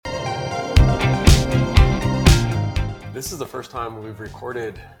This is the first time we've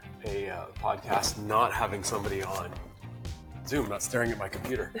recorded a podcast not having somebody on Zoom, not staring at my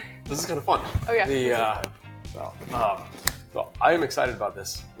computer. This is kind of fun. Oh yeah. So I am excited about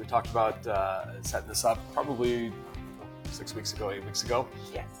this. We talked about setting this up probably 8 weeks ago.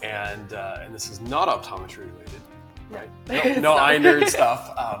 Yes. And this is not optometry related. Right? No eye nerd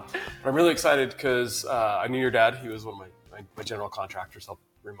stuff. But I'm really excited because I knew your dad. He was one of my general contractors, helped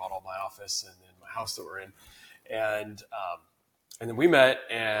remodel my office and then my house that we're in. And then we met,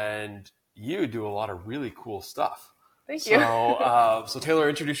 and you do a lot of really cool stuff. Thank you. So Taylor,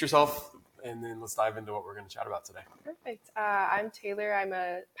 introduce yourself, and then let's dive into what we're going to chat about today. Perfect. I'm Taylor. I'm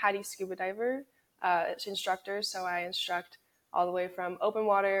a PADI scuba diver instructor. So I instruct all the way from open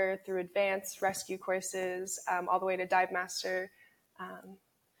water through advanced rescue courses, all the way to dive master.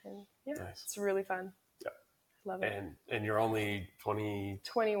 And yeah, nice. It's really fun. Yeah. Love it. And you're only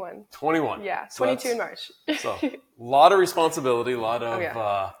 21. 21. Yeah, so 22 in March. So a lot of responsibility, a lot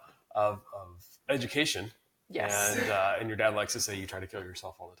of education. Yes. And your dad likes to say you try to kill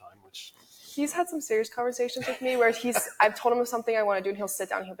yourself all the time, which... He's had some serious conversations with me where I've told him something I want to do, and he'll sit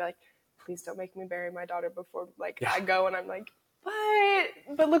down and he'll be like, please don't make me bury my daughter before I go. And I'm like,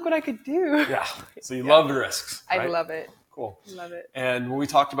 but look what I could do. Yeah. So you love the risks. Right? I love it. Cool. Love it. And when we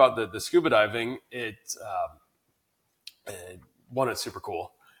talked about the scuba diving, one, it's super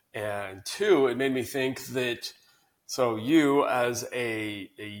cool. And two, it made me think that, so you as a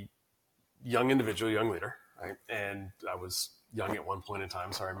young individual, young leader, right? And I was young at one point in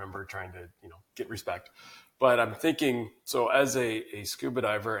time, so I remember trying to, get respect. But I'm thinking, so as a scuba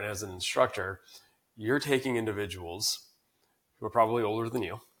diver and as an instructor, you're taking individuals who are probably older than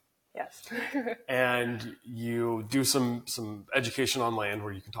you. Yes. And you do some education on land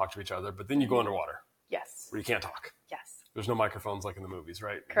where you can talk to each other, but then you go underwater. Yes. Where you can't talk. Yes. There's no microphones like in the movies,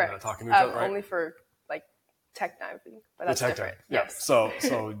 right? Correct. You're not talking to each other, right? Only for like tech diving, but that's different. Yeah. Yes.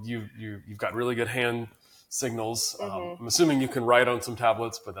 So you've got really good hand signals. I'm assuming you can write on some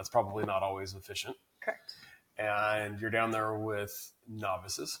tablets, but that's probably not always efficient. Correct. And you're down there with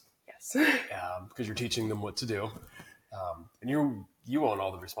novices. Yes. Because you're teaching them what to do. And you own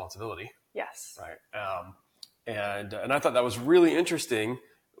all the responsibility. Yes. Right. And I thought that was really interesting.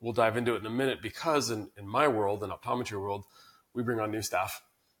 We'll dive into it in a minute because in my world, in optometry world, we bring on new staff.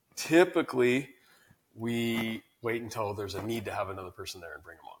 Typically, we wait until there's a need to have another person there and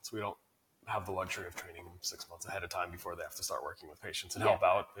bring them on. So we don't have the luxury of training them 6 months ahead of time before they have to start working with patients and help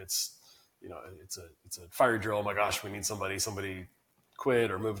out. It's a fire drill. Oh my gosh, we need somebody quit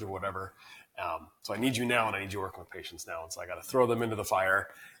or moved or whatever. So I need you now, and I need you working with patients now. And so I got to throw them into the fire.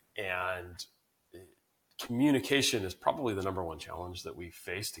 And communication is probably the number one challenge that we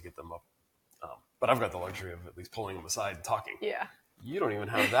face to get them up. But I've got the luxury of at least pulling them aside and talking. Yeah. You don't even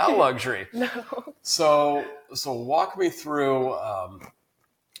have that luxury. No. So walk me through. I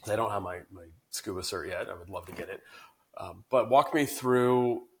don't have my scuba cert yet. I would love to get it. But walk me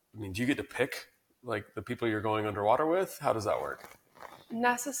through. I mean, do you get to pick like the people you're going underwater with? How does that work?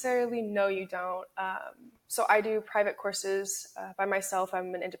 Necessarily, no, you don't. So I do private courses by myself.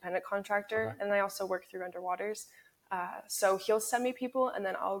 I'm an independent contractor, and I also work through underwaters. So he'll send me people, and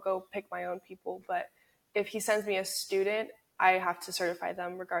then I'll go pick my own people. But if he sends me a student, I have to certify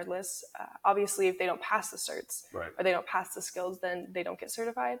them regardless. Obviously, if they don't pass the certs or they don't pass the skills, then they don't get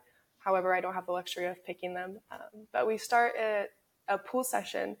certified. However, I don't have the luxury of picking them. But we start at a pool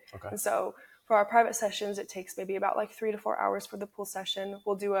session. Okay. And so for our private sessions, it takes maybe about like 3 to 4 hours for the pool session.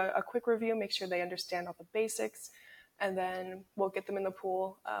 We'll do a quick review, make sure they understand all the basics, and then we'll get them in the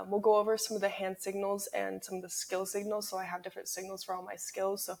pool. We'll go over some of the hand signals and some of the skill signals. So I have different signals for all my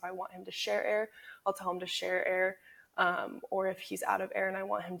skills. So if I want him to share air, I'll tell him to share air. Or if he's out of air and I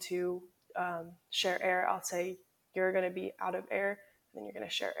want him to share air, I'll say, you're going to be out of air, and then you're going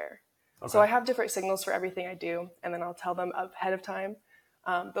to share air. Okay. So I have different signals for everything I do, and then I'll tell them ahead of time.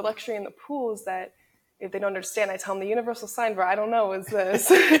 The luxury in the pool is that if they don't understand, I tell them the universal sign for I don't know is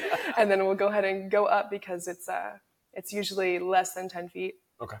this, and then we'll go ahead and go up because it's usually less than 10 feet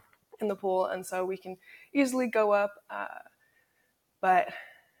in the pool, and so we can easily go up. But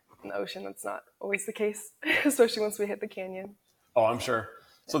in the ocean, that's not always the case, especially once we hit the canyon. Oh, I'm sure.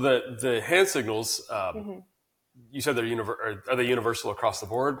 So the hand signals, you said are they universal across the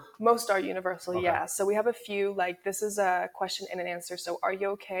board? Most are universal, yeah. So we have a few, like this is a question and an answer. So are you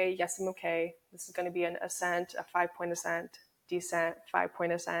okay? Yes, I'm okay. This is going to be an ascent, a 5-point ascent, descent,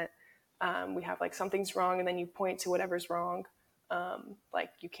 5-point ascent. We have like something's wrong, and then you point to whatever's wrong. Like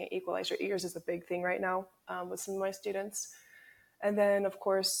you can't equalize your ears is a big thing right now with some of my students. And then, of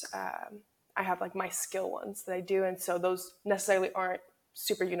course, I have like my skill ones that I do. And so those necessarily aren't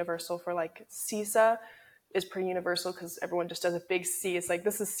super universal for like CISA. is pretty universal because everyone just does a big C. It's like,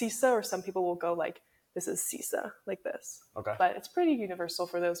 this is CISA, or some people will go like, this is CISA, like this. Okay. But it's pretty universal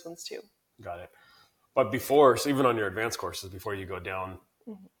for those ones too. Got it. But before, so even on your advanced courses, before you go down,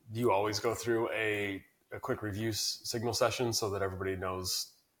 do you always go through a quick review signal session so that everybody knows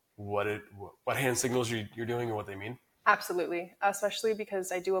what hand signals you're doing and what they mean? Absolutely, especially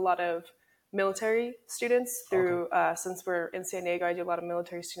because I do a lot of military students through, since we're in San Diego, I do a lot of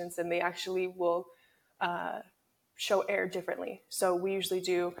military students, and they actually will show air differently. So we usually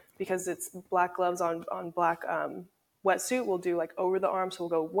do, because it's black gloves on black wetsuit, we'll do like over the arm, so we'll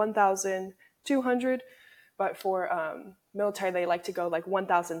go 1,200, but for military, they like to go like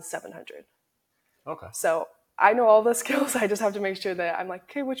 1,700. Okay. So I know all the skills. I just have to make sure that I'm like,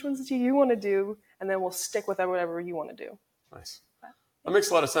 okay, which ones do you want to do? And then we'll stick with whatever you want to do. Nice. That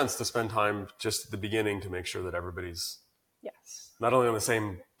makes a lot of sense to spend time just at the beginning to make sure that everybody's not only on the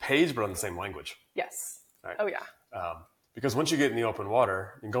same page, but on the same language. Yes. Right? Oh, yeah. Because once you get in the open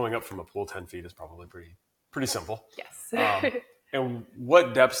water, and going up from a pool 10 feet is probably pretty simple. Yes. And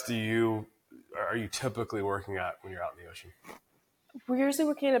what depths are you typically working at when you're out in the ocean? We're usually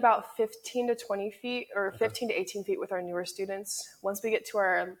working at about 15 to 20 feet or 15 to 18 feet with our newer students. Once we get to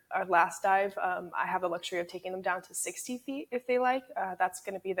our last dive, I have the luxury of taking them down to 60 feet if they like. That's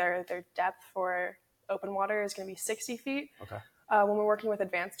going to be their depth for open water is going to be 60 feet. Okay. When we're working with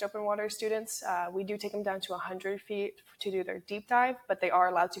advanced open water students, we do take them down to 100 feet to do their deep dive, but they are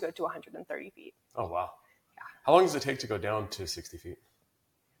allowed to go to 130 feet. Oh, wow. Yeah. How long does it take to go down to 60 feet?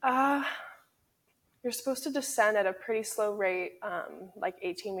 You're supposed to descend at a pretty slow rate, like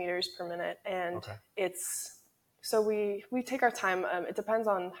 18 meters per minute. And so we take our time. It depends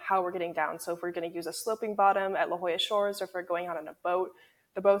on how we're getting down. So if we're going to use a sloping bottom at La Jolla Shores, or if we're going out on a boat,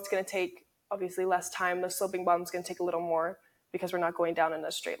 the boat's going to take obviously less time. The sloping bottom's going to take a little more because we're not going down in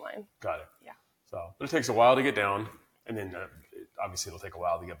a straight line. Got it. Yeah. So, but it takes a while to get down, and then obviously it'll take a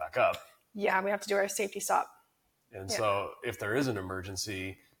while to get back up. Yeah, we have to do our safety stop. And so if there is an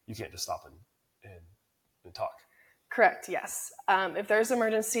emergency, you can't just stop and talk. Correct. Yes. If there's an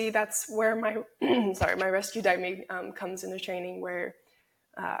emergency, that's where my my rescue diving comes into training, where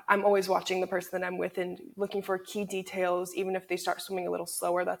I'm always watching the person that I'm with and looking for key details. Even if they start swimming a little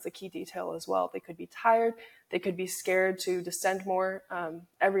slower, that's a key detail as well. They could be tired. They could be scared to descend more.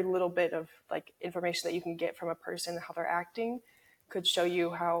 Every little bit of like information that you can get from a person and how they're acting could show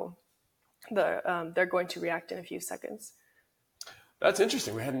you how they're going to react in a few seconds. That's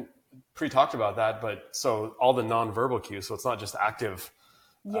interesting. We hadn't pre-talked about that, but so all the nonverbal cues, so it's not just active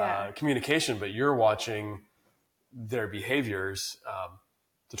communication, but you're watching their behaviors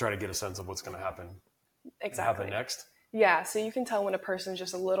to try to get a sense of what's going to happen. Exactly. Happen next. Yeah, so you can tell when a person's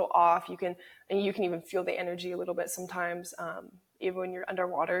just a little off. You can even feel the energy a little bit sometimes, even when you're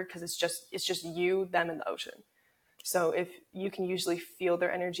underwater, because it's just you, them, and the ocean. So if you can usually feel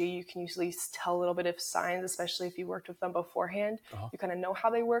their energy, you can usually tell a little bit of signs, especially if you worked with them beforehand. You kind of know how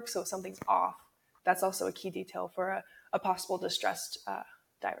they work. So if something's off, that's also a key detail for a possible distressed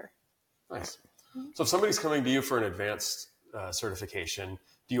diver. Nice. So if somebody's coming to you for an advanced certification,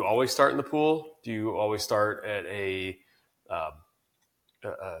 do you always start in the pool? Do you always start at a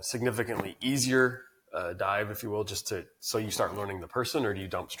significantly easier dive, if you will, so you start learning the person, or do you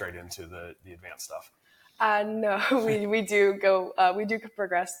dump straight into the advanced stuff? No, we do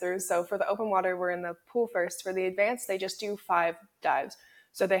progress through. So for the open water, we're in the pool first. For the advanced, they just do 5 dives.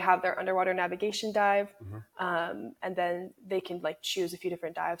 So they have their underwater navigation dive, and then they can like choose a few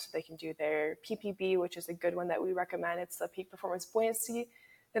different dives. So they can do their PPB, which is a good one that we recommend. It's the peak performance buoyancy.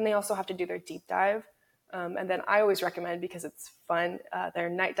 Then they also have to do their deep dive. And then I always recommend, because it's fun, their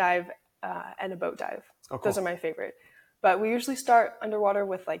night dive and a boat dive. Oh, cool. Those are my favorite. But we usually start underwater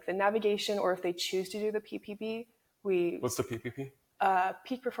with like the navigation, or if they choose to do the PPB, What's the PPP?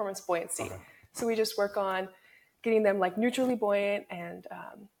 Peak performance buoyancy. Okay. So we just work on getting them like neutrally buoyant and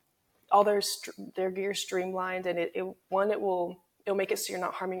all their gear streamlined, and it'll make it so you're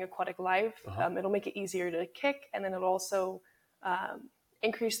not harming aquatic life. It'll make it easier to kick, and then it'll also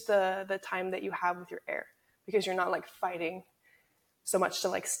increase the time that you have with your air, because you're not like fighting so much to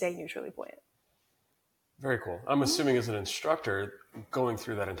like stay neutrally buoyant. Very cool. I'm assuming as an instructor, going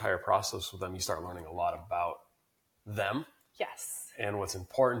through that entire process with them, you start learning a lot about them. Yes. And what's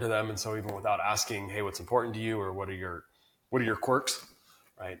important to them. And so even without asking, hey, what's important to you, or what are your quirks,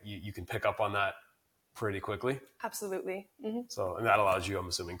 right? You can pick up on that pretty quickly. Absolutely. Mm-hmm. So, and that allows you, I'm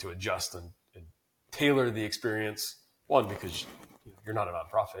assuming, to adjust and tailor the experience. One, because you're not a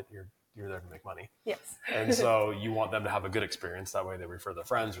nonprofit, you're there to make money. Yes. And so you want them to have a good experience. That way they refer their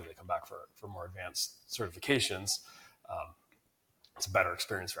friends, or they come back for more advanced certifications. It's a better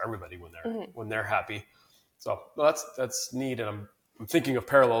experience for everybody when they're happy. So well, that's neat, and I'm thinking of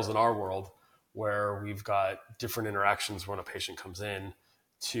parallels in our world where we've got different interactions when a patient comes in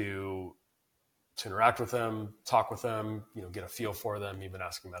to interact with them, talk with them, get a feel for them, even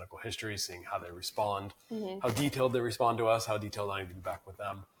asking medical history, seeing how they respond, how detailed they respond to us, how detailed I need to be back with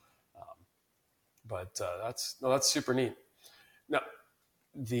them. But that's super neat. Now,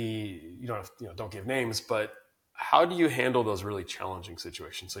 don't give names, but how do you handle those really challenging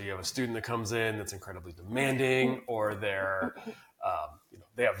situations? So you have a student that comes in that's incredibly demanding, or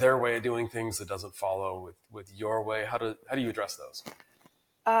they have their way of doing things that doesn't follow with your way. How do you address those?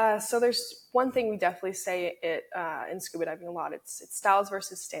 So there's one thing we definitely say in scuba diving a lot. It's styles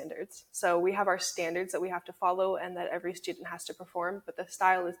versus standards. So we have our standards that we have to follow and that every student has to perform, but the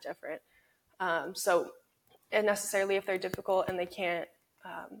style is different. And necessarily if they're difficult and they can't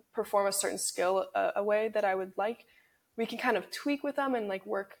perform a certain skill a way that I would like, we can kind of tweak with them and like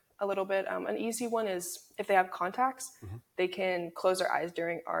work a little bit. An easy one is if they have contacts, they can close their eyes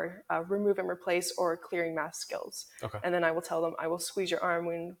during our remove and replace or clearing mask skills. Okay. And then I will tell them, I will squeeze your arm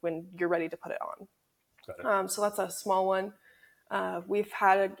when you're ready to put it on. Got it. So that's a small one. We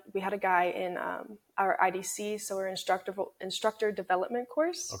had a guy in our IDC, so our instructor development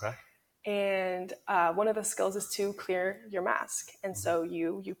course. Okay. And one of the skills is to clear your mask. And so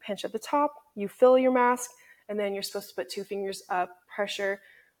you pinch at the top, you fill your mask, and then you're supposed to put 2 fingers up, pressure,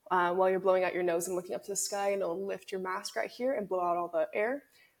 while you're blowing out your nose and looking up to the sky, and it'll lift your mask right here and blow out all the air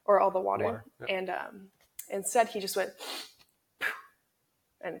or all the water. Yep. And instead, he just went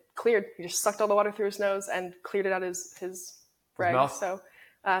and cleared. He just sucked all the water through his nose and cleared it out his reg. Mouth. So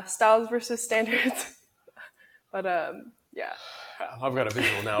styles versus standards. But yeah. I've got a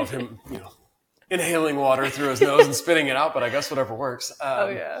visual now of him, inhaling water through his nose and spitting it out. But I guess whatever works. Oh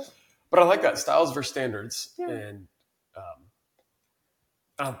yeah. But I like that, styles versus standards, and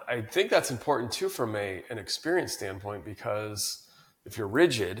I think that's important too from an experience standpoint, because if you're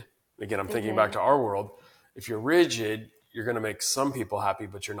rigid, again, I'm thinking back to our world, if you're rigid, you're going to make some people happy,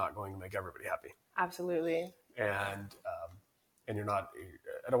 but you're not going to make everybody happy. Absolutely. And you're not,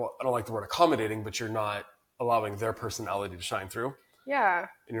 I don't like the word accommodating, but you're not allowing their personality to shine through. Yeah.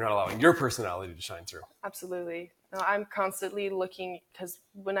 And you're not allowing your personality to shine through. Absolutely. No, I'm constantly looking, because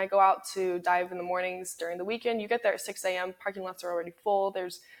when I go out to dive in the mornings during the weekend, you get there at 6 a.m. Parking lots are already full.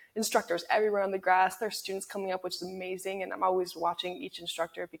 There's instructors everywhere on the grass. There's students coming up, which is amazing. And I'm always watching each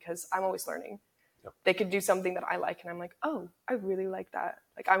instructor because I'm always learning. Yep. They could do something that I like, and I'm like, oh, I really like that.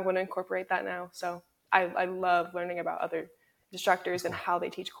 Like, I'm going to incorporate that now. So I love learning about other instructors and how they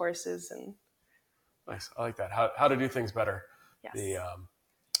teach courses. And nice. I like that. How to do things better. Yes.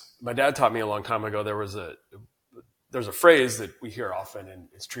 My dad taught me a long time ago, there's a phrase that we hear often, and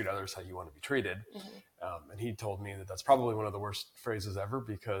it's treat others how you want to be treated. And he told me that that's probably one of the worst phrases ever,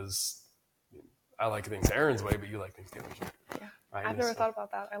 because I like things Aaron's way, but you like things the other way. Yeah. Right? I've never thought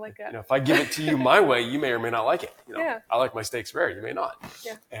about that. I like that. If I give it to you my way, you may or may not like it. Yeah. I like my steaks rare. You may not.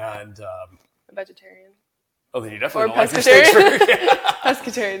 Yeah. And a vegetarian. Oh, then you definitely or don't like your steaks rare.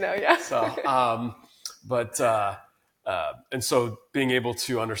 Pescatarian, no, yeah. So, and so being able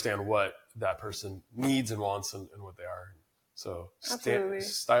to understand what that person needs and wants and what they are. So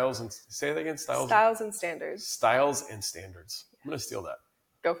styles and say that again. Styles and standards. Styles and standards. I'm going to steal that.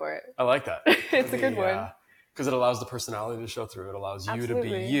 Go for it. I like that. It's a good one. Because it allows the personality to show through. It allows you to be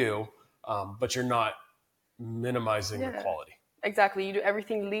you, but you're not minimizing the quality. Exactly. You do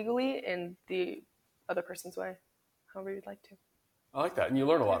everything legally in the other person's way, however you'd like to. I like that. And you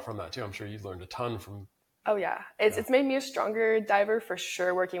learn a lot from that too. I'm sure you've learned a ton from. Oh yeah. It's made me a stronger diver for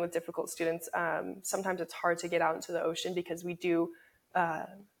sure, working with difficult students. Sometimes it's hard to get out into the ocean because we do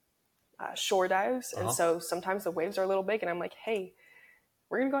shore dives. And so sometimes the waves are a little big and I'm like, hey,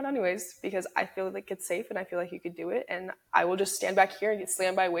 we're going to go out anyways because I feel like it's safe and I feel like you could do it. And I will just stand back here and get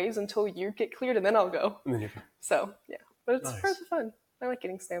slammed by waves until you get cleared and then I'll go. So yeah, but it's part of the fun. I like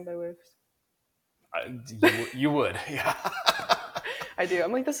getting slammed by waves. You would, yeah. I do.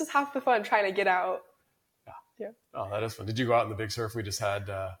 I'm like, this is half the fun, trying to get out. Yeah. Oh, that is fun. Did you go out in the big surf we just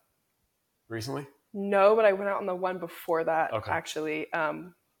had recently? No, but I went out on the one before that. Okay. Actually. I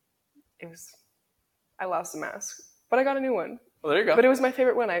lost the mask, but I got a new one. Well, there you go. But it was my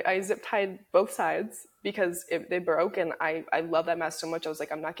favorite one. I zip tied both sides because they broke, and I love that mask so much. I was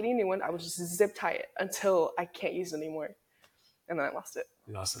like, I'm not getting a new one. I will just zip tie it until I can't use it anymore. And then I lost it.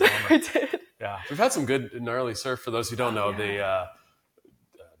 You lost it. I did. Yeah, we've had some good gnarly surf. For those who don't know,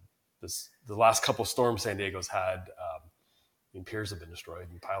 the last couple storms San Diego's had, piers have been destroyed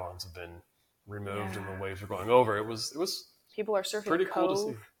and pylons have been removed, and the waves are going over. It was people are surfing pretty cool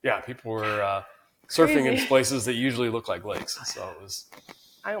to see. Yeah, people were surfing in places that usually look like lakes. So it was.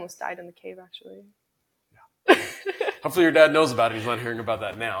 I almost died in the cave, actually. Hopefully your dad knows about it. He's not hearing about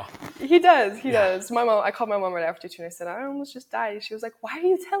that now. He does. He does. My mom. I called my mom right after too, and I said, I almost just died. She was like, "Why are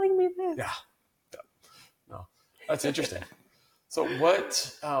you telling me this?" Yeah. No, that's interesting. So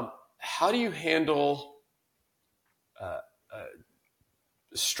what? How do you handle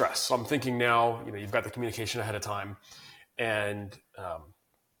stress? So I'm thinking now. You've got the communication ahead of time, and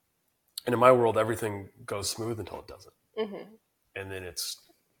in my world, everything goes smooth until it doesn't, and then it's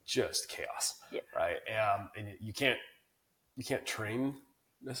just chaos, right? And you can't train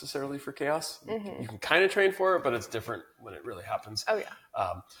necessarily for chaos. You can kind of train for it, but it's different when it really happens. Oh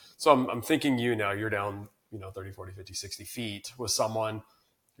yeah. So I'm thinking now you're down, 30, 40, 50, 60 feet with someone,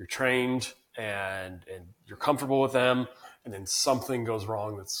 you're trained and you're comfortable with them. And then something goes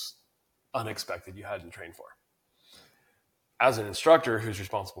wrong that's unexpected you hadn't trained for. As an instructor who's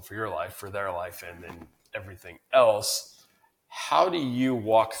responsible for your life, for their life, and then everything else, how do you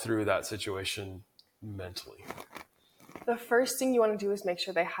walk through that situation mentally? The first thing you want to do is make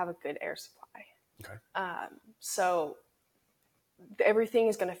sure they have a good air supply. Okay. So everything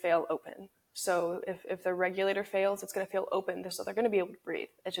is going to fail open. So if the regulator fails, it's going to fail open. So they're going to be able to breathe.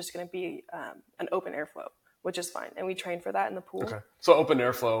 It's just going to be an open airflow, which is fine. And we train for that in the pool. Okay. So open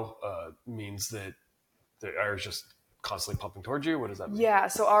airflow means that the air is just constantly pumping towards you. What does that mean? Yeah.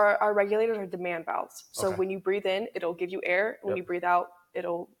 So our regulators are demand valves. So Okay. when you breathe in, it'll give you air. When you breathe out,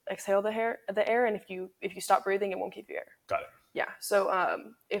 it'll exhale the air. And if you stop breathing, it won't give you air. Got it. Yeah. So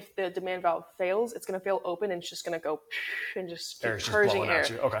if the demand valve fails, it's going to fail open and it's just going to go and just keep purging air. At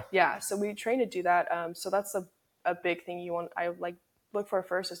you. Okay. Yeah. So we train to do that. So that's a big thing you want. I look for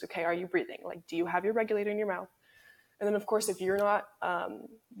first is, okay, are you breathing? Like, do you have your regulator in your mouth? And then of course, if you're not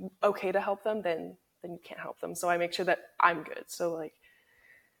okay to help them, then you can't help them. So I make sure that I'm good. So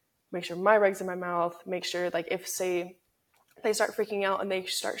make sure my reg's in my mouth, make sure if say they start freaking out and they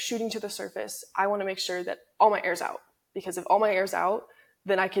start shooting to the surface, I want to make sure that all my air's out, because if all my air's out,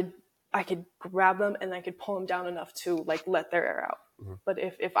 then I could grab them and I could pull them down enough to let their air out. Mm-hmm. But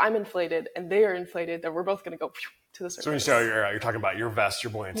if I'm inflated and they are inflated, then we're both going to go to the surface. So when you say all your air out, you're talking about your vest,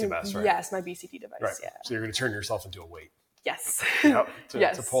 your buoyancy vest, right? Yes, my BCD device. Right. Yeah. So you're going to turn yourself into a weight. Yes. Yep,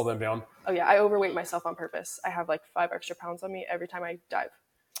 yes. To pull them down. Oh yeah, I overweight myself on purpose. I have 5 extra pounds on me every time I dive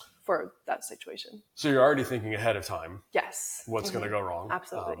for that situation. So you're already thinking ahead of time. Yes. What's going to go wrong?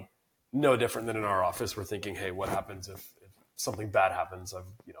 Absolutely. No different than in our office. We're thinking, hey, what happens if something bad happens? I've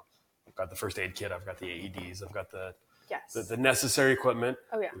got the first aid kit. I've got the AEDs. I've got the necessary equipment.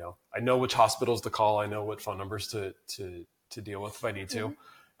 Oh yeah. I know which hospitals to call. I know what phone numbers to deal with if I need to.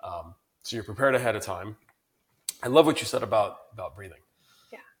 Mm-hmm. So you're prepared ahead of time. I love what you said about breathing.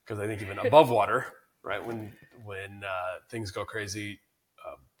 Yeah. Because I think even above water, right, when things go crazy,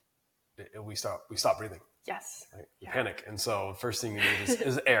 we stop breathing. Yes. Right? You panic, and so first thing you need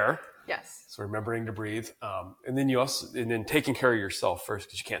is air. Yes. So remembering to breathe, and then taking care of yourself first,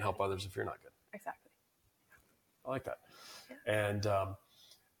 because you can't help others if you're not good. Exactly. I like that. Yeah. And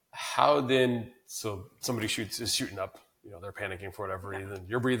how then? So somebody is shooting up. They're panicking for whatever reason.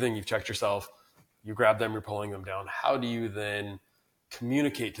 You're breathing. You've checked yourself. You grab them. You're pulling them down. How do you then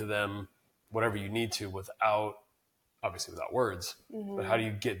communicate to them whatever you need to without words? Mm-hmm. But how do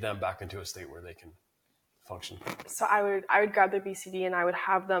you get them back into a state where they can function? So I would grab their BCD and I would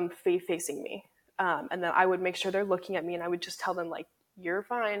have them facing me, and then I would make sure they're looking at me, and I would just tell them you're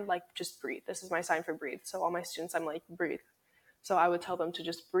fine, just breathe. This is my sign for breathe. So all my students, I'm breathe. So I would tell them to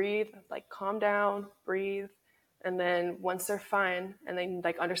just breathe, calm down, breathe. And then once they're fine and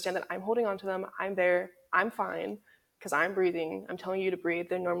they understand that I'm holding on to them, I'm there, I'm fine because I'm breathing. I'm telling you to breathe.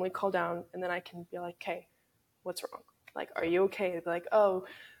 They normally call down, and then I can be like, "Okay, what's wrong? Are you okay?" They're like, "Oh,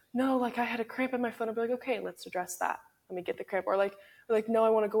 no, I had a cramp in my foot." I'll be like, "Okay, let's address that. Let me get the cramp." Or "No, I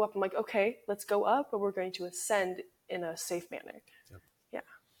want to go up." I'm like, "Okay, let's go up, but we're going to ascend in a safe manner." Yep. Yeah.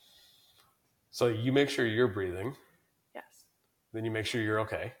 So you make sure you're breathing. Yes. Then you make sure you're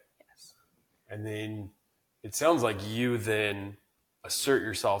okay. Yes. And then it sounds like you then assert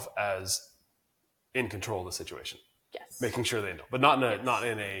yourself as in control of the situation. Yes. Making sure they know, but not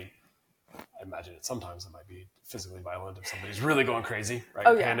in a. I imagine sometimes it might be physically violent if somebody's really going crazy, right?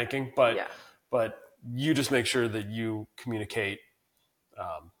 Oh, yeah. Panicking, but you just make sure that you communicate.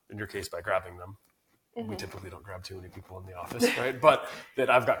 In your case, by grabbing them. Mm-hmm. We typically don't grab too many people in the office, right? But that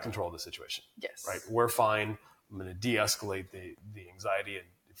I've got control of the situation. Yes. Right. We're fine. I'm going to de-escalate the anxiety, and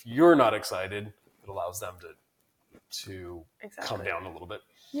if you're not excited, it allows them to come down a little bit.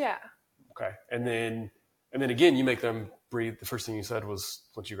 Yeah. Okay. And then again, you make them breathe. The first thing you said was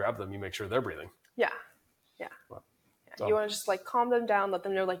once you grab them, you make sure they're breathing. Yeah. Yeah. Well, so. You want to just calm them down, let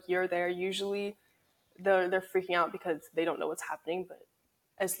them know you're there. Usually they're freaking out because they don't know what's happening, but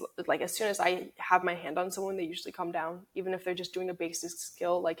as soon as I have my hand on someone, they usually calm down, even if they're just doing a basic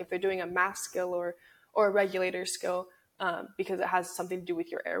skill, like if they're doing a math skill or a regulator skill, because it has something to do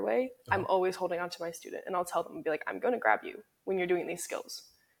with your airway. I'm always holding on to my student, and I'll tell them, be like, I'm going to grab you when you're doing these skills.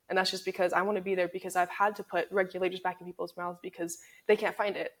 And that's just because I want to be there, because I've had to put regulators back in people's mouths because they can't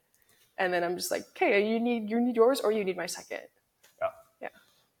find it. And then I'm just like, okay, you need yours, or you need my second. Yeah.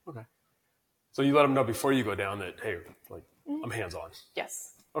 Okay. So you let them know before you go down that, hey, like, I'm hands-on.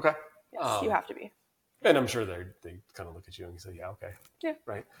 Yes. Okay. Yes, you have to be. And I'm sure they kind of look at you and say, yeah, okay. Yeah.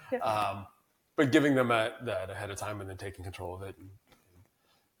 Right. Yeah. But giving them that ahead of time and then taking control of it.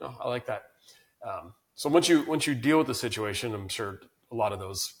 No, I like that. So once you deal with the situation, I'm sure a lot of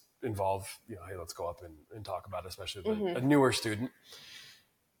those involve, hey, let's go up and talk about it, especially with a newer student.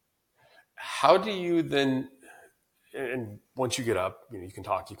 How do you then, and once you get up, you can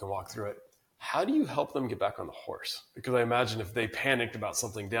talk, you can walk through it. How do you help them get back on the horse? Because I imagine if they panicked about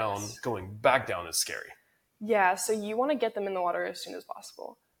something down, going back down is scary. Yeah, so you want to get them in the water as soon as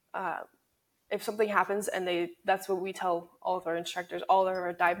possible. If something happens, and that's what we tell all of our instructors, all of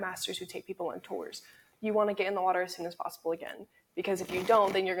our dive masters who take people on tours. You want to get in the water as soon as possible again. Because if you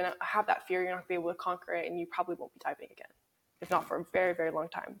don't, then you're going to have that fear, you're not going to be able to conquer it, and you probably won't be diving again, if not for a very, very long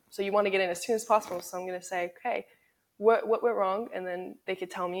time. So you want to get in as soon as possible. So I'm going to say, okay, what went wrong? And then they could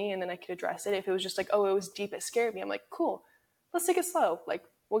tell me, and then I could address it. If it was just like, oh, it was deep, it scared me, I'm like, cool, let's take it slow. Like,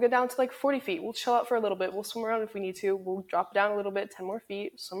 we'll get down to like 40 feet. We'll chill out for a little bit. We'll swim around if we need to. We'll drop down a little bit, 10 more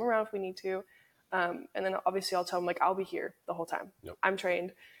feet, swim around if we need to. And then obviously I'll tell them, like, I'll be here the whole time. Yep. I'm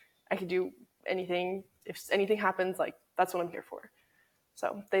trained. I can do anything. If anything happens, like, that's what I'm here for.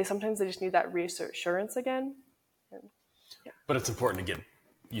 So sometimes they just need that reassurance again. And, yeah. But it's important to get,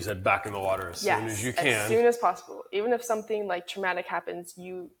 you said, back in the water as soon as you can. As soon as possible. Even if something like traumatic happens,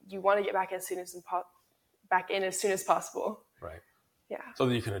 you want to get back as soon as possible. Right. Yeah. So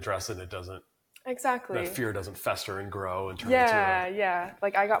that you can address it and it doesn't. Exactly. That fear doesn't fester and grow and turn into Yeah.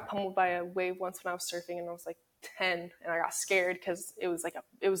 Like, I got pummeled by a wave once when I was surfing, and I was like 10, and I got scared because it was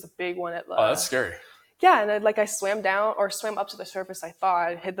a big one at the. Oh, that's scary. Yeah, and then, like, I swam up to the surface. I thought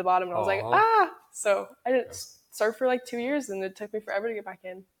I hit the bottom, and I was like, ah! So I didn't surf for like 2 years, and it took me forever to get back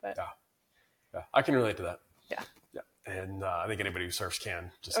in. But yeah, I can relate to that. Yeah. And I think anybody who surfs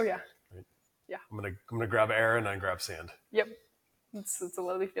can just. Oh yeah. Right? Yeah. I'm gonna grab air and then grab sand. Yep. It's a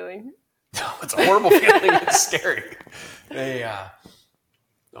lovely feeling. It's a horrible feeling. It's scary.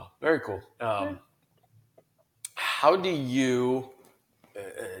 Very cool. How do you?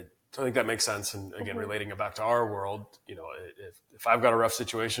 I think that makes sense. And again, relating it back to our world, if I've got a rough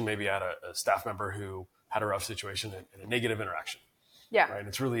situation, maybe I had a staff member who had a rough situation and a negative interaction. Yeah. Right. And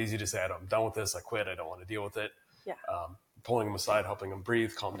it's really easy to say, I'm done with this. I quit. I don't want to deal with it. Yeah. Pulling them aside, helping them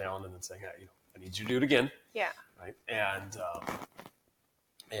breathe, calm down, and then saying, hey, I need you to do it again. Yeah. Right. And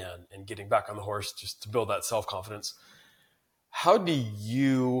getting back on the horse just to build that self-confidence. How do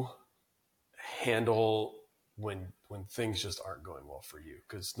you handle when things just aren't going well for you?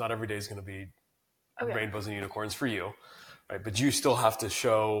 Because not every day is going to be rainbows and unicorns for you, right? But you still have to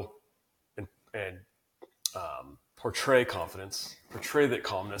show and portray confidence, portray that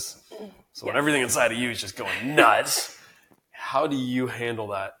calmness. So when everything inside of you is just going nuts, how do you handle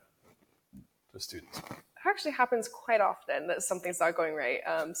that with students? It actually happens quite often that something's not going right.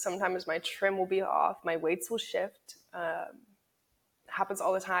 Sometimes my trim will be off, my weights will shift. Happens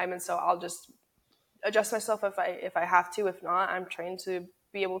all the time, and so I'll just adjust myself if I have to. If not, I'm trained to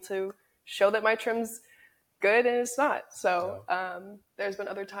be able to show that my trim's good, and it's not. So there's been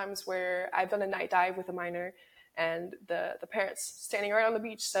other times where I've done a night dive with a minor, and the parents standing right on the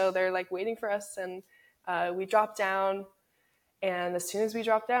beach, so they're like waiting for us, and we drop down. And as soon as we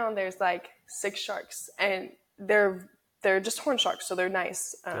drop down, there's like 6 sharks, and they're just horn sharks, so they're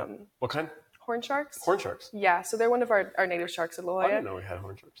nice. What kind? Horn sharks. Horn sharks. Yeah, so they're one of our native sharks at La Jolla. I didn't know we had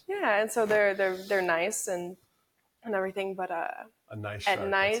horn sharks. Yeah, and so they're nice and everything, but a nice shark, at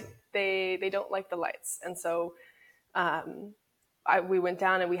night they don't like the lights, and so we went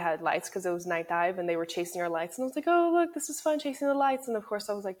down and we had lights because it was night dive, and they were chasing our lights, and I was like, oh look, this is fun, chasing the lights. And of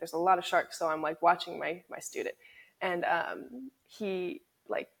course I was like, there's a lot of sharks, so I'm like watching my student. And he,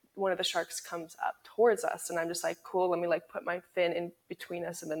 like, one of the sharks comes up towards us, and I'm just like, cool, let me like put my fin in between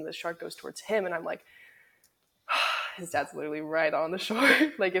us, and then the shark goes towards him, and I'm like, his dad's literally right on the shore.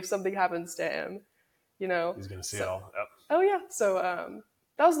 Like, if something happens to him, he's gonna see it all. Yep. Oh yeah. So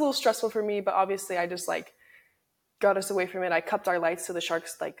that was a little stressful for me, but obviously I just like got us away from it. I cupped our lights so the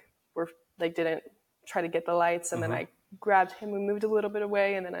sharks didn't try to get the lights, and then I grabbed him, we moved a little bit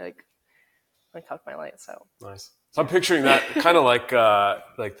away, and then I cupped my light. So nice. So I'm picturing that kind of like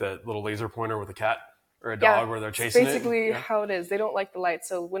the little laser pointer with a cat. or a dog where they're chasing basically how it is. They don't like the light,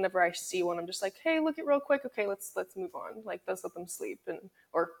 so whenever I see one, I'm just like, hey, look it real quick. Okay, let's move on. Like, let's let them sleep,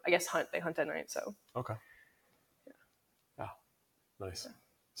 or I guess hunt. They hunt at night, so. Okay. Yeah. Nice. Yeah.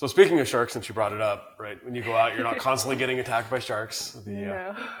 So speaking of sharks, since you brought it up, right? When you go out, you're not constantly getting attacked by sharks.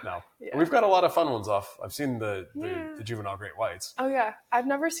 No. Yeah. We've got a lot of fun ones off. I've seen the juvenile great whites. Oh yeah, I've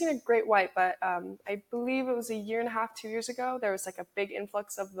never seen a great white, but I believe it was a year and a half, 2 years ago. There was like a big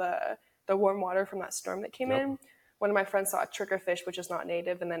influx of the warm water from that storm that came in. One of my friends saw a triggerfish, which is not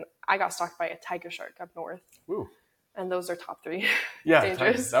native, and then I got stalked by a tiger shark up north. Ooh. And those are top 3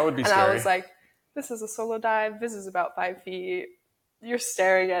 dangerous. That would be scary. And I was like, this is a solo dive. This is about 5 feet. You're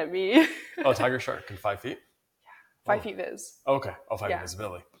staring at me. Oh, tiger shark in 5 feet? Yeah. 5 feet viz. Okay. Oh, 5 feet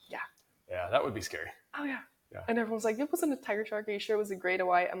visibility. Yeah. Yeah, that would be scary. Oh, yeah. And everyone's like, it wasn't a tiger shark. Are you sure it was a great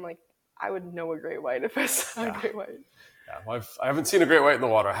white? I'm like, I would know a great white if I saw a great white. Yeah, well, I haven't seen a great white in the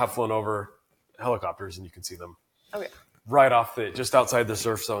water. I have flown over helicopters, and you can see them. Oh, yeah. Right off just outside the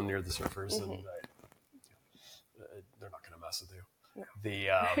surf zone near the surfers, and they're not going to mess with you.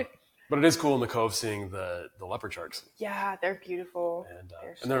 No. But it is cool in the cove seeing the leopard sharks. Yeah, they're beautiful. And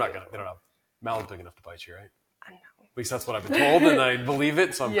they don't have mouths big enough to bite you, right? I know. At least that's what I've been told, and I believe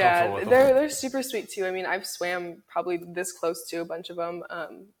it, so I'm comfortable with them. They're super sweet too. I mean, I've swam probably this close to a bunch of them,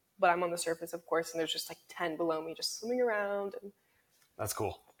 but I'm on the surface, of course, and there's just like 10 below me just swimming around. And that's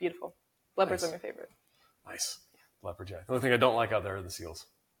cool. Beautiful. Leopards are my favorite. Nice. Leopard, yeah. The only thing I don't like out there are the seals,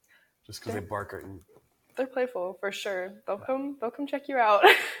 just because they bark at you. They're playful for sure. They'll come check you out.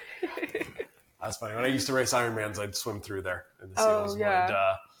 That's funny. When I used to race Ironmans, I'd swim through there, and the seals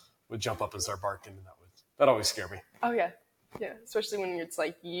would jump up and start barking, and that always scared me. Oh yeah, yeah. Especially when it's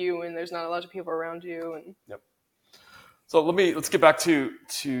like you and there's not a lot of people around you. And So let's get back to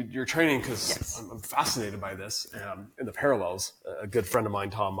your training, because I'm fascinated by this and the parallels. A good friend of mine,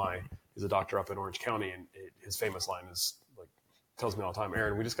 Tom Mai, is a doctor up in Orange County, and his famous line is like, tells me all the time,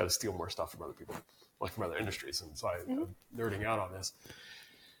 Aaron, we just got to steal more stuff from other people, like from other industries. And so I'm nerding out on this.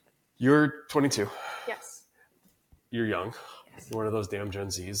 You're 22. Yes. You're young. Yes. You're one of those damn Gen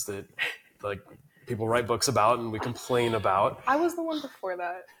Zs that like people write books about and we complain about. I was the one before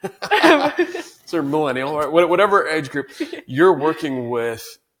that. So millennial, or whatever age group. You're working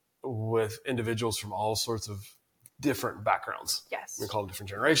with individuals from all sorts of different backgrounds. Yes. We can call them different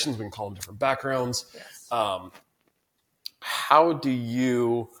generations. We can call them different backgrounds. Yes. How do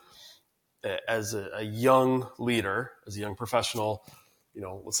you, as a young leader, as a young professional,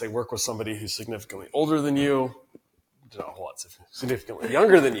 let's say work with somebody who's significantly older than you, not a whole lot, significantly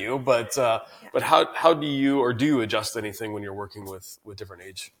younger than you, but how do you adjust anything when you're working with different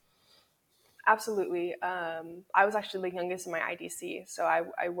age? Absolutely. I was actually the youngest in my IDC, so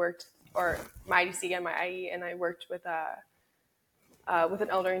I worked, or my IDC and my IE, and I worked with an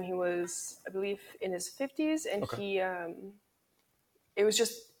elder, and he was, I believe, in his 50s, and he, it was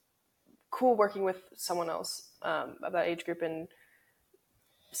just cool working with someone else of that age group and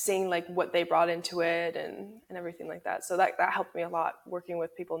seeing like what they brought into it and everything like that. So that helped me a lot working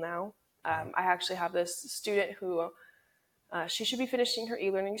with people now. I actually have this student who she should be finishing her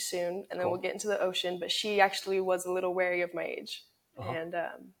e-learning soon, and then we'll get into the ocean, but she actually was a little wary of my age. And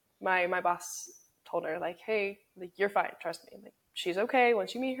my boss told her like, hey, like, you're fine, trust me. Like, she's okay.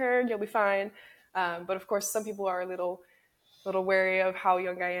 Once you meet her, you'll be fine. But of course, some people are a little wary of how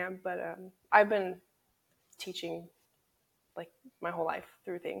young I am, but I've been teaching like my whole life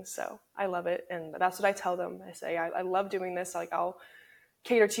through things, so I love it, and that's what I tell them. I say I love doing this. Like, I'll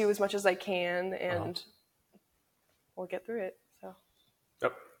cater to you as much as I can, and we'll get through it. So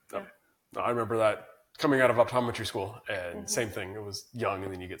yep. No, I remember that coming out of optometry school, and same thing. It was young,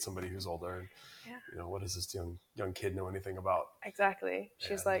 and then you get somebody who's older, and what does this young kid know anything about? Exactly.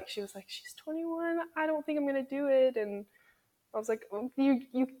 She was like, she's 21. I don't think I'm gonna do it, and I was like, well, you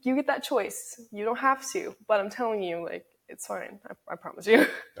get that choice. You don't have to, but I'm telling you, like, it's fine. I promise you.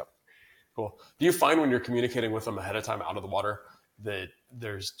 Yep. Cool. Do you find when you're communicating with them ahead of time out of the water that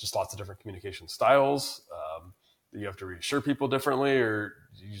there's just lots of different communication styles? Do you have to reassure people differently, or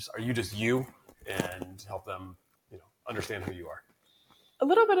are you just you and help them, understand who you are? A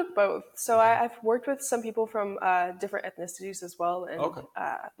little bit of both. So I've worked with some people from different ethnicities as well, and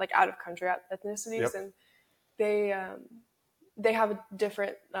like out of country ethnicities, and they have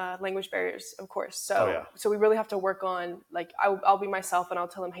different language barriers, of course. So we really have to work on, like, I'll be myself and I'll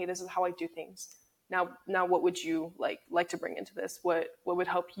tell them, hey, this is how I do things. Now, what would you like to bring into this? What would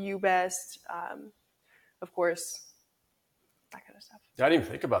help you best? Of course, that kind of stuff. Yeah, I didn't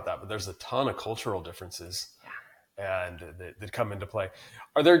even think about that, but there's a ton of cultural differences and that come into play.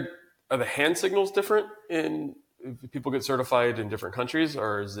 Are the hand signals different if people get certified in different countries,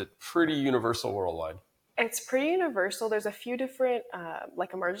 or is it pretty universal worldwide? It's pretty universal. There's a few different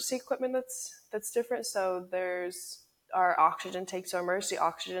like emergency equipment that's different. So there's our oxygen tank. So emergency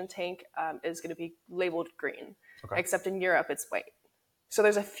oxygen tank is going to be labeled green, Okay. except in Europe it's white. So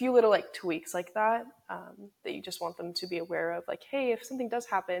there's a few little like tweaks like that that you just want them to be aware of. Like, hey, if something does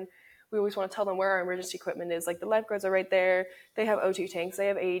happen, we always want to tell them where our emergency equipment is. Like the lifeguards are right there. They have O2 tanks. They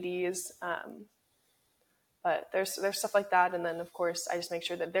have AEDs. But there's stuff like that. And then, of course, I just make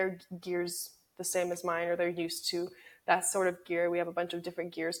sure that their gear's the same as mine, or they're used to that sort of gear. We have a bunch of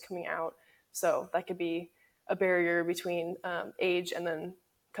different gears coming out. So that could be a barrier between age and then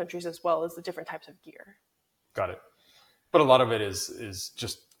countries, as well as the different types of gear. Got it. But a lot of it is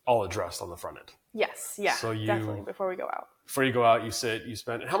just all addressed on the front end. Yes. Yeah, so definitely before we go out. Before you go out, you sit, you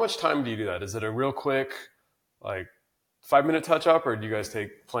spend. How much time do you do that? Is it a real quick, like 5-minute touch up, or do you guys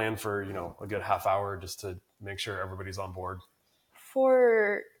plan for, a good half hour just to make sure everybody's on board?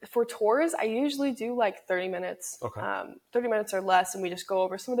 For tours, I usually do like 30 minutes. Okay. 30 minutes or less, and we just go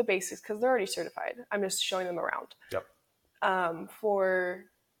over some of the basics because they're already certified. I'm just showing them around. Yep. For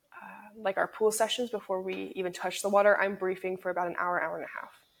like our pool sessions, before we even touch the water, I'm briefing for about an hour, hour and a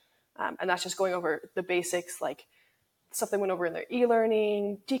half. And that's just going over the basics, like stuff they went over in their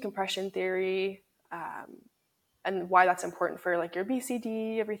e-learning, decompression theory, and why that's important for like your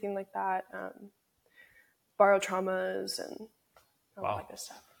BCD, everything like that, barotraumas and all that good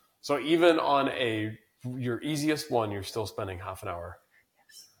stuff. So even on your easiest one, you're still spending half an hour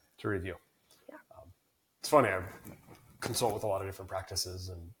to review. Yeah. It's funny. I consult with a lot of different practices,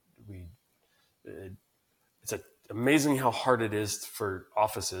 and it's amazing how hard it is for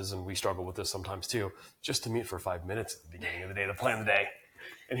offices, and we struggle with this sometimes too, just to meet for 5 minutes at the beginning of the day to plan the day.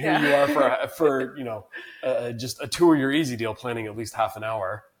 And here you are for just a tour your easy deal, planning at least half an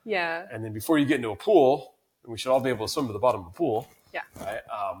hour. Yeah. And then before you get into a pool, and we should all be able to swim to the bottom of a pool. Yeah. Right.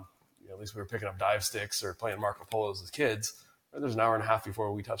 At least we were picking up dive sticks or playing Marco Polos as kids. There's an hour and a half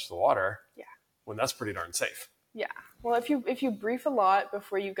before we touch the water. Yeah. When that's pretty darn safe. Yeah. Well, if you brief a lot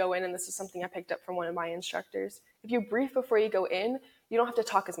before you go in, and this is something I picked up from one of my instructors, if you brief before you go in, you don't have to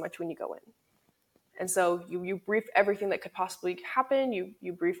talk as much when you go in. And so you brief everything that could possibly happen.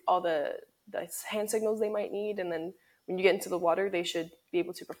 You brief all the hand signals they might need, and then when you get into the water, they should be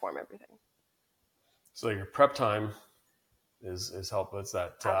able to perform everything. So your prep time is helpful. It's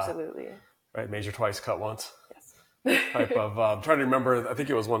that absolutely right. Measure twice, cut once. Yes. Type of. I'm trying to remember. I think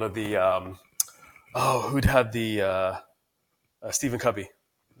it was one of the. Who'd had the Stephen Covey,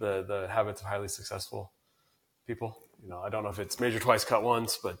 the Habits of Highly Successful People. I don't know if it's measure twice, cut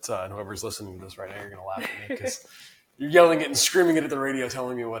once, but whoever's listening to this right now, you're going to laugh at me because you're yelling it and screaming it at the radio,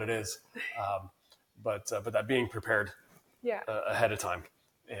 telling me what it is. But that being prepared ahead of time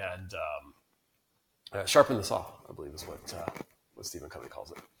and sharpen the saw, I believe is what Stephen Covey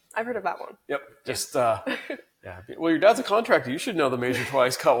calls it. I've heard of that one. Yep. Just Well, your dad's a contractor. You should know the measure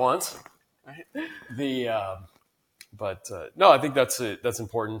twice, cut once. Right? No, I think that's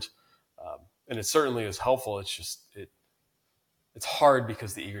important. And it certainly is helpful. It's just it's hard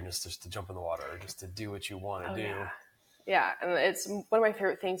because the eagerness just to jump in the water or just to do what you want to do. Yeah, and it's one of my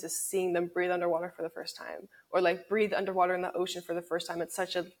favorite things is seeing them breathe underwater for the first time, or like breathe underwater in the ocean for the first time. It's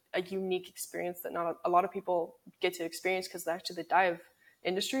such a unique experience that not a lot of people get to experience because actually the dive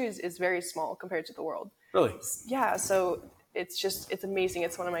industry is very small compared to the world. Really? Yeah, so it's amazing.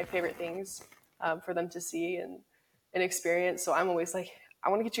 It's one of my favorite things for them to see and experience. So I'm always like, I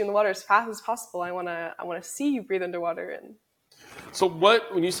want to get you in the water as fast as possible. I want to see you breathe underwater. And so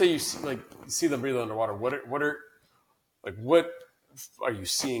when you say you see them breathe underwater, what are you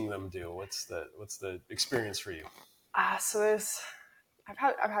seeing them do? What's the experience for you? So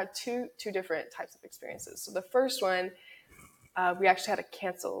I've had two different types of experiences. So the first one, we actually had to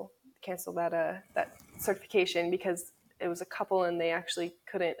cancel that certification because it was a couple and they actually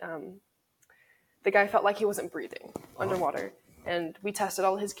couldn't. The guy felt like he wasn't breathing underwater. And we tested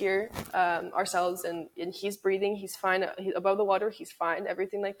all his gear ourselves, and he's breathing. He's fine. He's above the water. He's fine.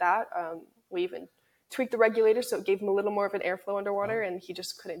 Everything like that. We even tweaked the regulator so it gave him a little more of an airflow underwater, and he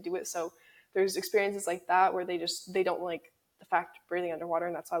just couldn't do it. So there's experiences like that where they don't like the fact of breathing underwater,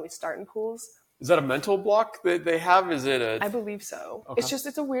 and that's why we start in pools. Is that a mental block that they have? Is it I believe so. Okay.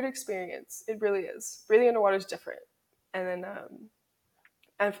 It's a weird experience. It really is. Breathing underwater is different. And then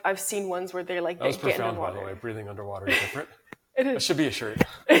I've seen ones where they're like that was getting profound, underwater. by the way. Breathing underwater is different. It is. It should be a shirt.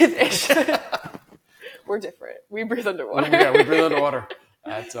 It should. We're different. We breathe underwater. We breathe underwater.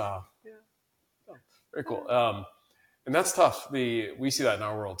 That's very cool. And that's tough. We see that in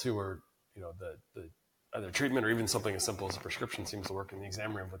our world too, where the either treatment or even something as simple as a prescription seems to work in the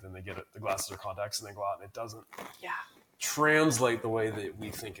exam room, but then they get the glasses or contacts and they go out and it doesn't translate the way that we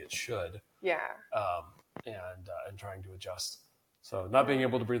think it should. Yeah. and trying to adjust. So not being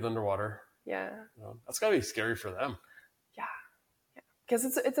able to breathe underwater, Yeah. That's gotta be scary for them. Yeah.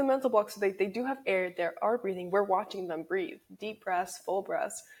 Because it's a mental block. So they do have air. They are breathing. We're watching them breathe, deep breaths, full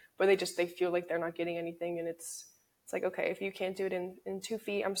breaths, but they feel like they're not getting anything. And it's like, okay, if you can't do it in 2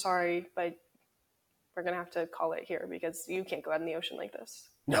 feet, I'm sorry, but we're going to have to call it here because you can't go out in the ocean like this.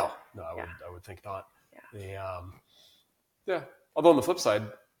 No, I would think not. Yeah. Yeah. Although on the flip side,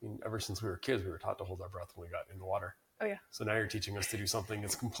 ever since we were kids, we were taught to hold our breath when we got in the water. Oh yeah. So now you're teaching us to do something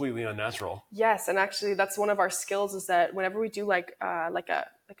that's completely unnatural. Yes, and actually, that's one of our skills. Is that whenever we do like a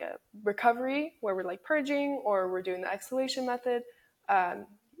recovery where we're like purging or we're doing the exhalation method,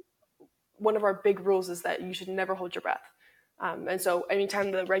 one of our big rules is that you should never hold your breath. And so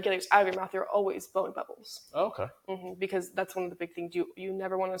anytime the regulator's out of your mouth, you're always blowing bubbles. Oh, okay. Because that's one of the big things. You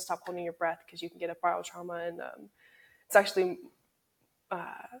never want to stop holding your breath because you can get a biotrauma, and it's actually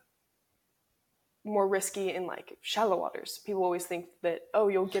more risky in like shallow waters. People always think that, oh,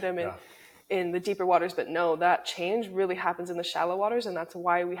 you'll get them in the deeper waters, but no, that change really happens in the shallow waters, and that's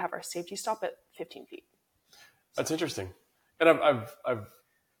why we have our safety stop at 15 feet. That's interesting. And I've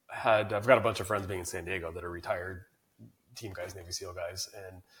got a bunch of friends being in San Diego that are retired team guys, Navy SEAL guys,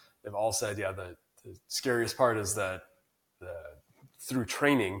 and they've all said, the scariest part is that through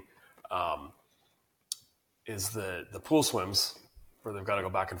training is the pool swims where they've got to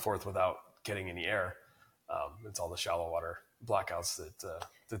go back and forth without getting any air. It's all the shallow water blackouts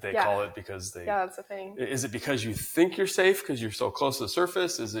that they call it because they. Yeah, that's the thing. Is it because you think you're safe because you're so close to the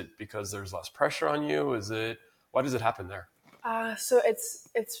surface? Is it because there's less pressure on you? Why does it happen there? So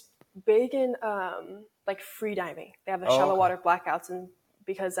it's big in like free diving. They have the shallow water blackouts, and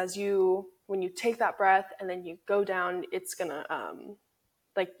because when you take that breath and then you go down, it's gonna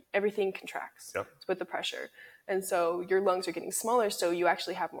like everything contracts with the pressure, and so your lungs are getting smaller, so you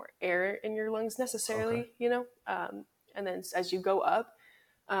actually have more air in your lungs necessarily, and then as you go up,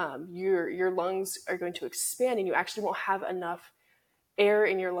 your lungs are going to expand, and you actually won't have enough air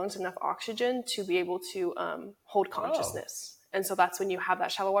in your lungs, enough oxygen to be able to hold consciousness. And so that's when you have that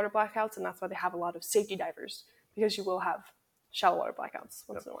shallow water blackouts, and that's why they have a lot of safety divers, because you will have shallow water blackouts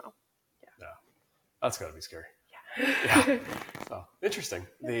once in a while. Yeah. That's got to be scary. Yeah. So interesting.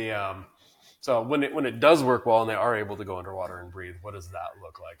 So when it does work well and they are able to go underwater and breathe, what does that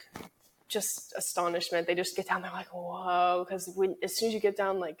look like? Just astonishment. They just get down there like, whoa, because as soon as you get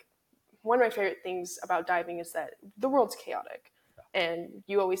down, like one of my favorite things about diving is that the world's chaotic, and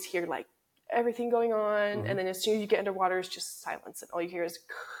you always hear like everything going on, and then as soon as you get underwater, it's just silence, and all you hear is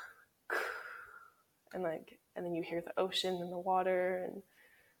and then you hear the ocean and the water, and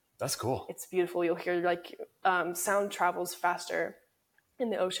that's cool. It's beautiful. You'll hear like sound travels faster in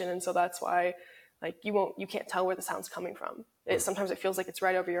the ocean, and so that's why like you can't tell where the sound's coming from. Sometimes it feels like it's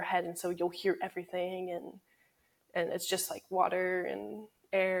right over your head, and so you'll hear everything, and it's just like water and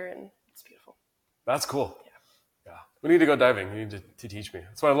air, and it's beautiful. That's cool. Yeah. We need to go diving. You need to teach me.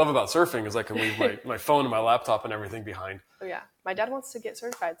 That's what I love about surfing is I can leave my phone and my laptop and everything behind. Oh yeah. My dad wants to get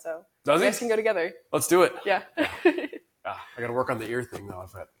certified, so does he? You guys can go together. Let's do it. Yeah. I got to work on the ear thing though.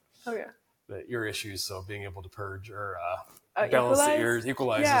 I've got the ear issues, so being able to purge or balance the ears,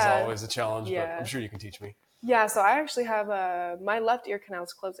 equalize is always a challenge, but I'm sure you can teach me. Yeah, so I actually have my left ear canal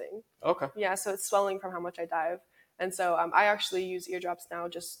is closing. Okay. Yeah, so it's swelling from how much I dive. And so I actually use eardrops now,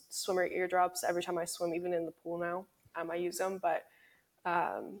 just swimmer eardrops every time I swim, even in the pool now. I use them, but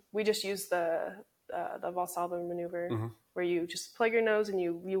we just use the Valsalva maneuver where you just plug your nose and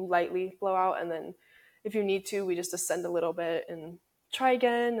you lightly blow out, and then if you need to, we just ascend a little bit and try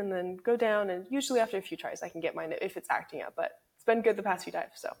again, and then go down. And usually after a few tries, I can get mine if it's acting up. But it's been good the past few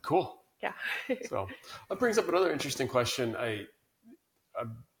dives. So cool. Yeah. So that brings up another interesting question.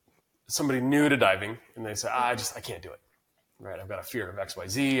 Somebody new to diving, and they say, I can't do it. Right? I've got a fear of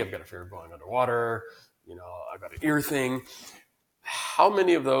XYZ. I've got a fear of going underwater. I've got an ear thing. How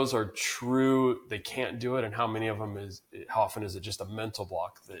many of those are true? They can't do it, and how often is it just a mental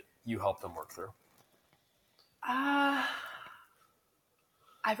block that you help them work through?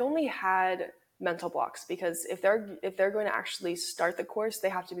 I've only had mental blocks because if they're going to actually start the course, they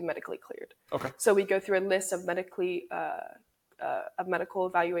have to be medically cleared. Okay. So we go through a list of medical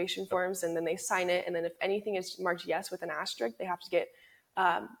evaluation forms, and then they sign it. And then if anything is marked yes with an asterisk, they have to get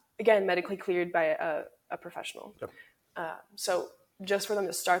again medically cleared by a professional. Yep. So just for them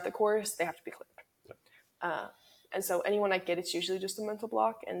to start the course, they have to be cleared. Yep. And so anyone I get, it's usually just a mental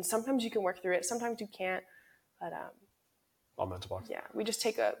block, and sometimes you can work through it, sometimes you can't. But all mental blocks. Yeah, we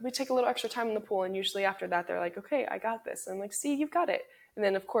take a little extra time in the pool, and usually after that they're like, okay, I got this. And I'm like, see, you've got it. And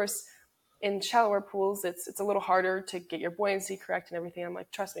then of course in shallower pools, it's a little harder to get your buoyancy correct and everything. I'm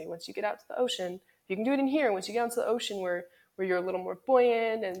like, trust me, once you get out to the ocean, if you can do it in here, once you get onto the ocean where you're a little more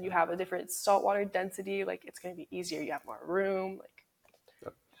buoyant and you have a different saltwater density, like it's going to be easier. You have more room.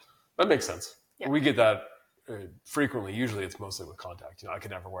 Like that makes sense. Yeah. We get that frequently. Usually it's mostly with contact. I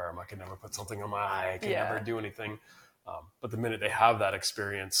could never wear them. I could never put something on my eye. I could never do anything. But the minute they have that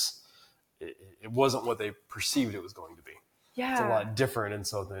experience, it wasn't what they perceived it was going to be. Yeah. It's a lot different. And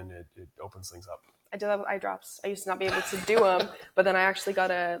so then it opens things up. I did that with eye drops. I used to not be able to do them, but then I actually got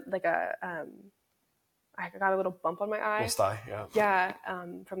I got a little bump on my eye. Little sty, yeah. Yeah,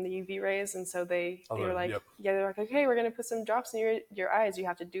 from the UV rays. And so they were like, they're like, okay, we're going to put some drops in your eyes. You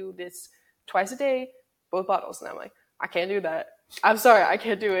have to do this twice a day, both bottles. And I'm like, I can't do that. I'm sorry, I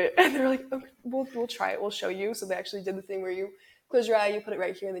can't do it. And they're like, okay, we'll try it. We'll show you. So they actually did the thing where you close your eye, you put it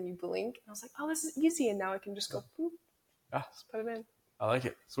right here, and then you blink. And I was like, oh, this is easy. And now I can just go, boop, just put it in. I like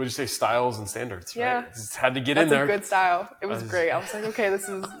it. So we just say styles and standards, right? Yeah. Just had to get in there. That's a good style. It was great. I was like, okay, this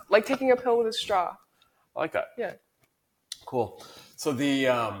is like taking a pill with a straw. I like that. Yeah. Cool. So this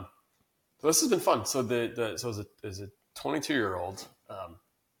has been fun. So as a 22-year-old,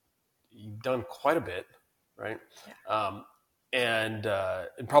 you've done quite a bit, right? Yeah. And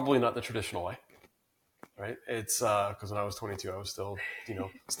probably not the traditional way, right? It's because when I was 22, I was still,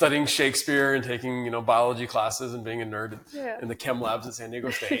 studying Shakespeare and taking, biology classes and being a nerd in the chem labs at San Diego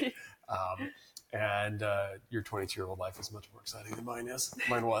State. And your 22-year-old life is much more exciting than mine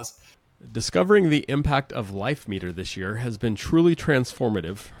was. Discovering the impact of Life Meter this year has been truly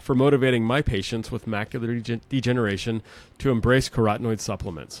transformative for motivating my patients with macular degeneration to embrace carotenoid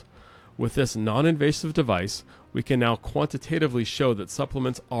supplements. With this non-invasive device, we can now quantitatively show that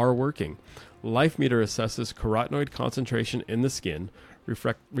supplements are working. Life Meter assesses carotenoid concentration in the skin,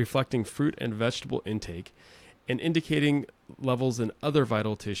 reflecting fruit and vegetable intake, and indicating levels in other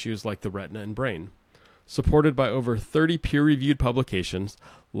vital tissues like the retina and brain. Supported by over 30 peer-reviewed publications,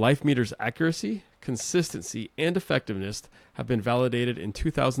 Life Meter's accuracy, consistency, and effectiveness have been validated in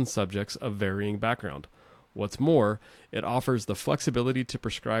 2,000 subjects of varying background. What's more, it offers the flexibility to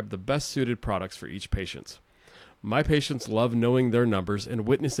prescribe the best-suited products for each patient. My patients love knowing their numbers and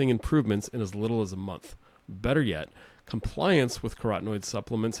witnessing improvements in as little as a month. Better yet, compliance with carotenoid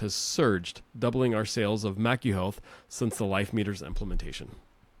supplements has surged, doubling our sales of MacuHealth since the Life Meter's implementation.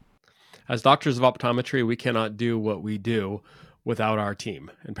 As doctors of optometry, we cannot do what we do without our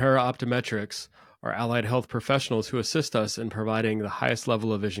team. And para-optometrics are allied health professionals who assist us in providing the highest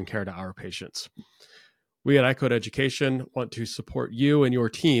level of vision care to our patients. We at iCode Education want to support you and your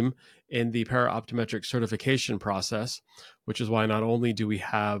team in the para-optometric certification process, which is why not only do we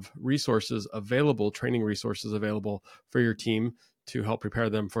have training resources available for your team to help prepare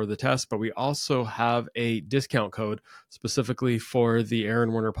them for the test, but we also have a discount code specifically for the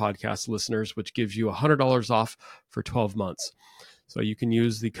Aaron Werner podcast listeners, which gives you $100 off for 12 months. So you can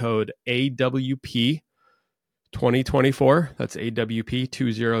use the code AWP 2024, that's AWP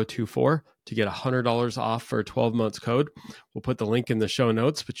 2024, to get $100 off for a 12 months code. We'll put the link in the show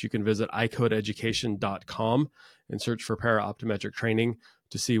notes, but you can visit icodeeducation.com and search for para-optometric training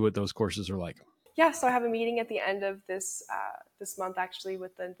to see what those courses are like. Yeah, so I have a meeting at the end of this month, actually,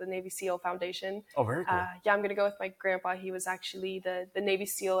 with the Navy SEAL Foundation. Oh, very cool. Yeah, I'm going to go with my grandpa. He was actually the Navy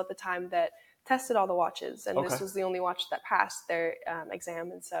SEAL at the time that tested all the watches, and this was the only watch that passed their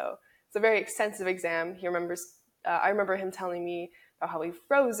exam. And so it's a very extensive exam. I remember him telling me about how he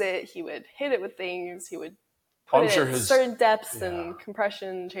froze it. He would hit it with things. He would put it at certain depths and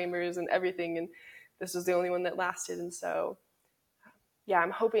compression chambers and everything. And this was the only one that lasted. And so, yeah,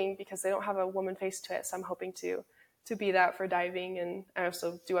 I'm hoping, because they don't have a woman face to it, so I'm hoping to be that for diving, and I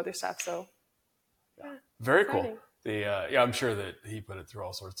also do other stuff. So, yeah, very exciting. Cool. I'm sure that he put it through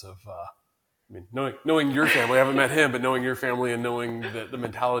all sorts of. Knowing your family, I haven't met him, but knowing your family and knowing the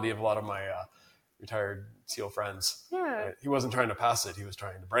mentality of a lot of my retired SEAL friends. Yeah. He wasn't trying to pass it. He was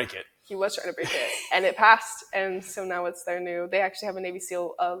trying to break it. He was trying to break it, and it passed. And so now it's they actually have a Navy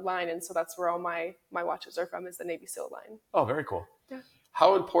SEAL line. And so that's where all my watches are from, is the Navy SEAL line. Oh, very cool. Yeah.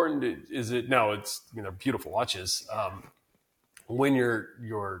 How important is it now? It's, they're beautiful watches. When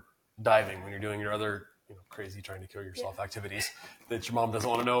you're diving, when you're doing your other, crazy trying to kill yourself activities that your mom doesn't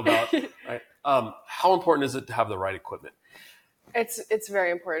want to know about, right? How important is it to have the right equipment? It's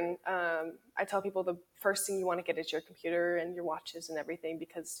very important. I tell people the first thing you want to get is your computer and your watches and everything,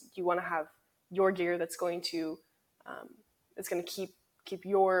 because you want to have your gear that's going to keep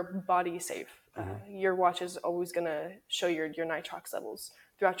your body safe. Your watch is always going to show your nitrox levels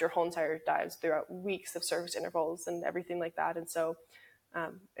throughout your whole entire dives, throughout weeks of service intervals and everything like that. And so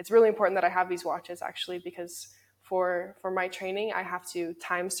it's really important that I have these watches, actually, because for my training, I have to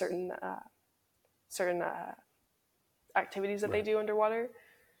time certain activities that they do underwater.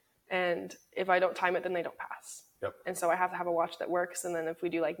 And if I don't time it, then they don't pass. Yep. And so I have to have a watch that works. And then if we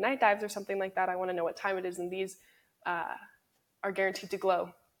do like night dives or something like that, I want to know what time it is. And these are guaranteed to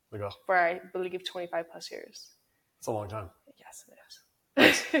glow for, I believe, 25 plus years. It's a long time. Yes, it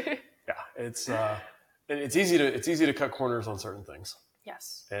is. Yeah, it's easy to cut corners on certain things.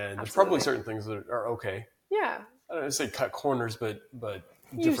 Yes. And there's probably certain things that are okay. Yeah. I don't say cut corners, but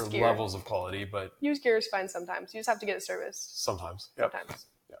different levels of quality. But used gear is fine sometimes. You just have to get it serviced. Sometimes. Yep. Sometimes.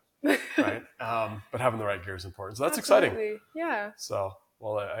 Yeah. Right. But having the right gear is important. So that's exciting. Yeah. So,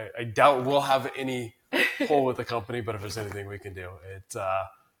 well, I doubt we'll have any pull with the company, but if there's anything we can do,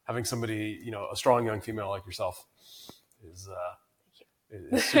 having somebody, a strong young female like yourself is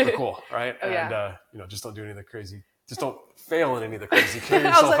super cool, right? Oh, yeah. And just don't do any of the crazy. Just don't fail in any of the crazy kill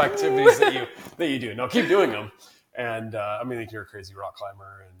yourself activities that you do. No, keep doing them. And I think you're a crazy rock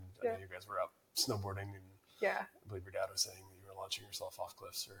climber, and I know you guys were up snowboarding, and I believe your dad was saying that you were launching yourself off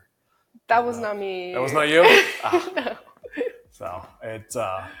cliffs. That was not me. That was not you? No. So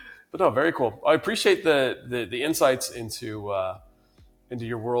but no, very cool. I appreciate the insights into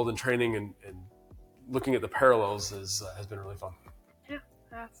your world and training, and looking at the parallels has been really fun.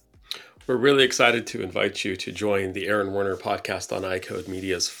 Yeah. We're really excited to invite you to join the Aaron Werner podcast on iCode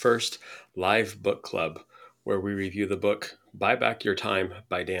Media's first live book club, where we review the book Buy Back Your Time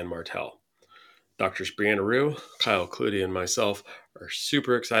by Dan Martell. Doctors Brianna Rue, Kyle Clutie, and myself are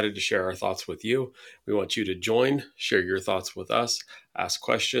super excited to share our thoughts with you. We want you to join, share your thoughts with us, ask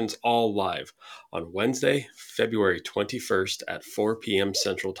questions, all live on Wednesday, February 21st at 4 p.m.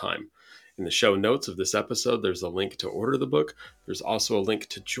 Central Time. In the show notes of this episode, there's a link to order the book. There's also a link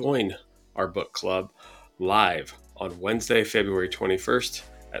to join our book club live on Wednesday, February 21st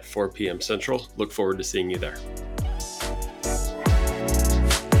at 4 p.m. Central. Look forward to seeing you there.